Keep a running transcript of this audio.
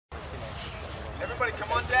Everybody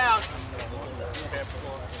come on down.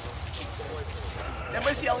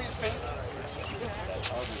 Anybody see Elliot Fink?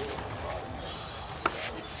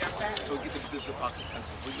 So we get the digital box of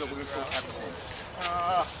pencil. We're going to call Captain's name.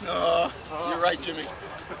 No, you're right, Jimmy.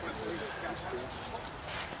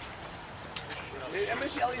 Anybody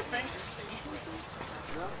see Elliot Fink?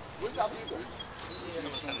 No? Where's Elliot Fink?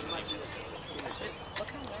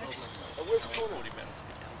 Where's Corner? 40 minutes to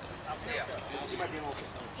get there. He might be in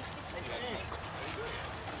office.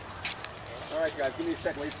 All right, guys, give me a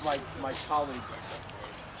second. Wait for my colleague,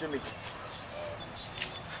 Jimmy.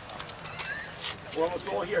 We're almost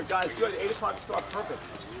all here. Guys, good. 8 o'clock start. Perfect.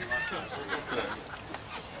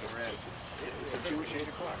 It's a Jewish 8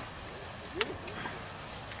 o'clock.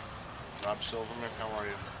 Rob Silverman, how are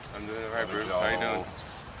you? I'm doing it right, Bruce. How you doing?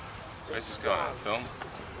 Where's this going? Film?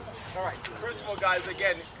 All right. First of all, guys,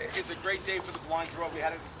 again, it's a great day for the blind draw. We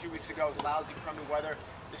had it 2 weeks ago. It's lousy, crummy weather.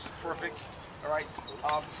 This is perfect. All right.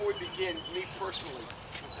 Before we begin, me personally,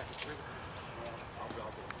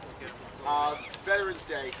 Veterans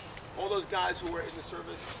Day. All those guys who were in the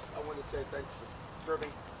service, I want to say thanks for serving.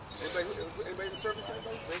 Anybody in the service?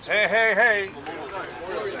 Anybody? Hey, hey, hey! All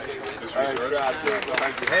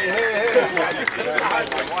right, hey!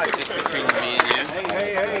 Just between me and you.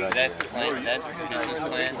 That plan, that business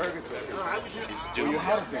plan is doomed.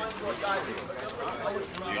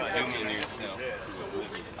 You're dooming yourself.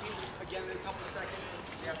 Again, in a couple of seconds,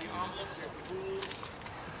 we have the envelope, we have the rules.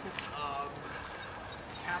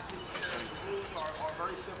 Captain's rules are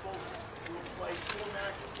very simple. We will play 4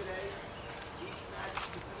 matches today. Each match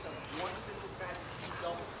consists of 1 single match and 2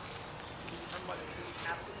 doubles. Determined by the team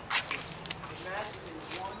captains. The match is a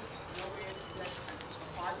 1 no-ad set and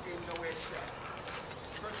 5-game no-ad set.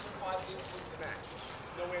 The first 5 games wins the match.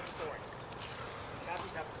 It's no-ad scoring. The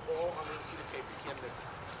captains have it all on the sheet of paper. You can't miss it.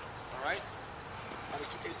 All right?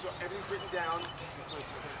 So everything's written down.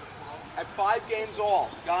 At 5 games all,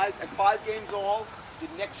 guys, at 5 games all, the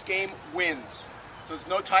next game wins. So there's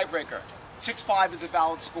no tiebreaker. 6-5 is a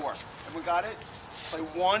valid score. Everyone got it? Play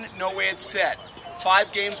 1 no-ad set.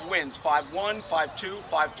 5 games wins. 5-1, 5-2,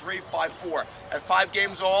 5-3, 5-4. At 5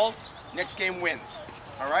 games all, next game wins.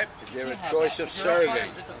 All right? Is there a choice of serving?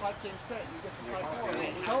 It's a 5-game set. You get to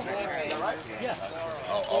 5-4. All right? Yes.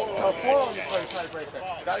 4-roll you play tiebreaker.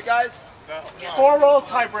 Got it, guys? 4-roll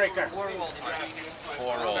tiebreaker. 4 rolls.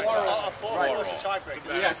 4 rolls a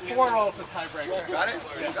tiebreaker. Yes, 4 rolls a tiebreaker. Got it?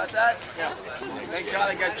 You got that? Yeah. Thank God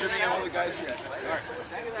I got Jimmy and all the guys here.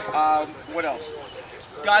 All right. What else?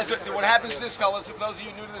 Guys, what happens to this, fellas, for those of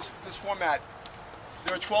you new to this format,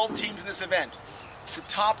 there are 12 teams in this event. The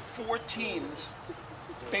top 4 teams,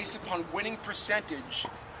 based upon winning percentage,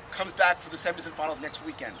 comes back for the semifinals finals next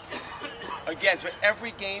weekend. Again, so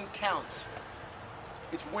every game counts.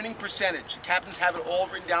 It's winning percentage. The captains have it all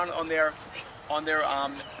written down in their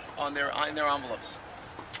envelopes.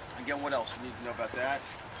 Again, what else we need to know about that?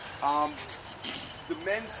 The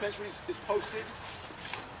men's centuries is posted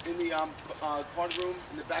in the card room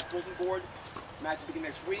in the back bulletin board. Match begin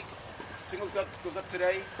next week. Singles goes up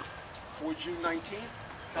today for June 19th.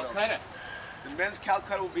 Calcutta. The men's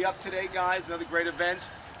Calcutta will be up today, guys. Another great event.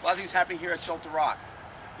 A lot of things happening here at Shelter Rock.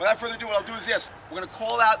 Without further ado, what I'll do is this. We're going to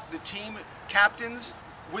call out the team captains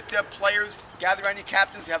with their players. Gather around your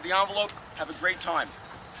captains, have the envelope, have a great time.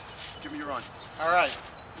 Jimmy, you're on. All right.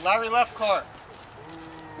 Larry left court.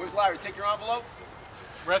 Where's Larry? Take your envelope.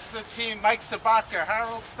 Rest of the team, Mike Sabatka,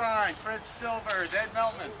 Harold Stein, Fred Silvers, Ed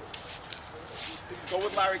Meltman. Go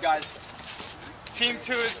with Larry, guys. Team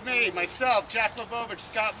 2 is me, myself, Jack Lebovich,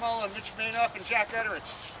 Scott Mullen, Rich Mainoff, and Jack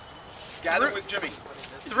Ederich. Gather with Jimmy.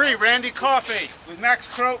 3, Randy Coffey, with Max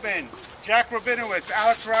Krotman, Jack Rabinowitz,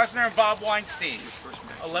 Alex Rosner, and Bob Weinstein.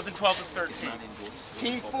 11, 12, and 13.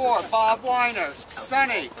 Team 4, Bob Weiner,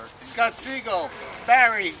 Sonny, Scott Siegel,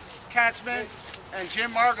 Barry Katzman, and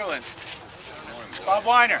Jim Margolin. Bob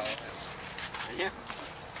Weiner.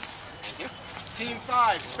 Team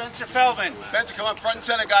 5, Spencer Feldman. Spencer, come up front and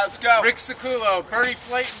center, guys. Let's go. Rick Siculo, Bernie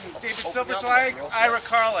Flayton, David Silverswag, Ira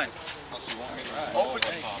Carlin.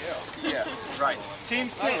 Yeah, right. Team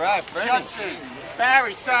 6, Judson,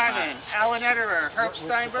 Barry Simon, Alan Ederer, Herb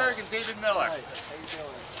Steinberg, and David Miller.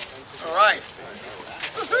 All right.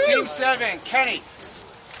 Team 7, Kenny,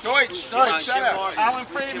 Deutsch, center. Alan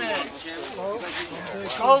Freeman,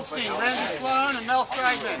 Goldstein, Randy Sloan, and Mel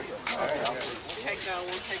Seidman.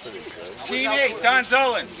 Team 8, Don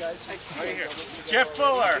Zolan, right here. Jeff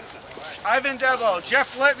Fuller, Ivan Debo,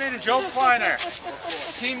 Jeff Littman, and Joe Kleiner.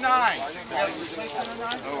 Team 9. All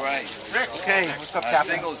right. Rick. Okay, what's up,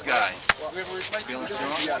 Captain? Singles guy. Feeling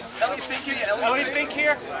strong? Ellie Fink here? Ellie Fink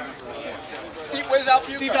here? Steve, where's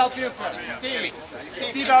Albuquerque? Steve Albuquerque.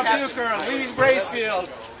 Steve Albuquerque, Lee Bracefield,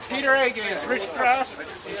 Peter Eggins, Rich Krause,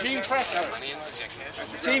 and Gene Preston.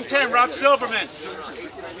 Team 10, Rob Silverman.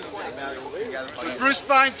 Bruce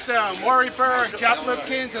Feinstone, Maury Berg, Jock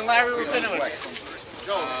Lipkins, and Larry Rabinowitz.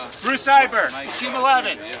 Bruce Iber, Team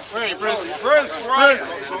 11. Where are you, Bruce? Bruce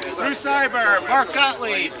Iber, Mark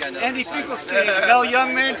Gottlieb, Andy Finkelstein, Mel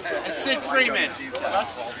Youngman, and Sid Freeman.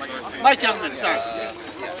 Mike Youngman's son.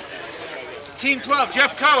 Team 12,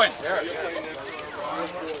 Jeff Cohen.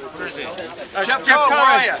 Where is he? Jeff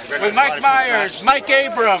Cohen with Mike Myers, Mike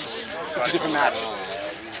Abrams. Different match.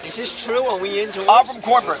 Is this true? Are we into it? I'm from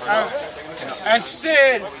corporate. And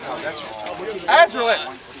Sid Azrelin.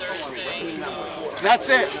 That's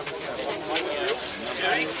it.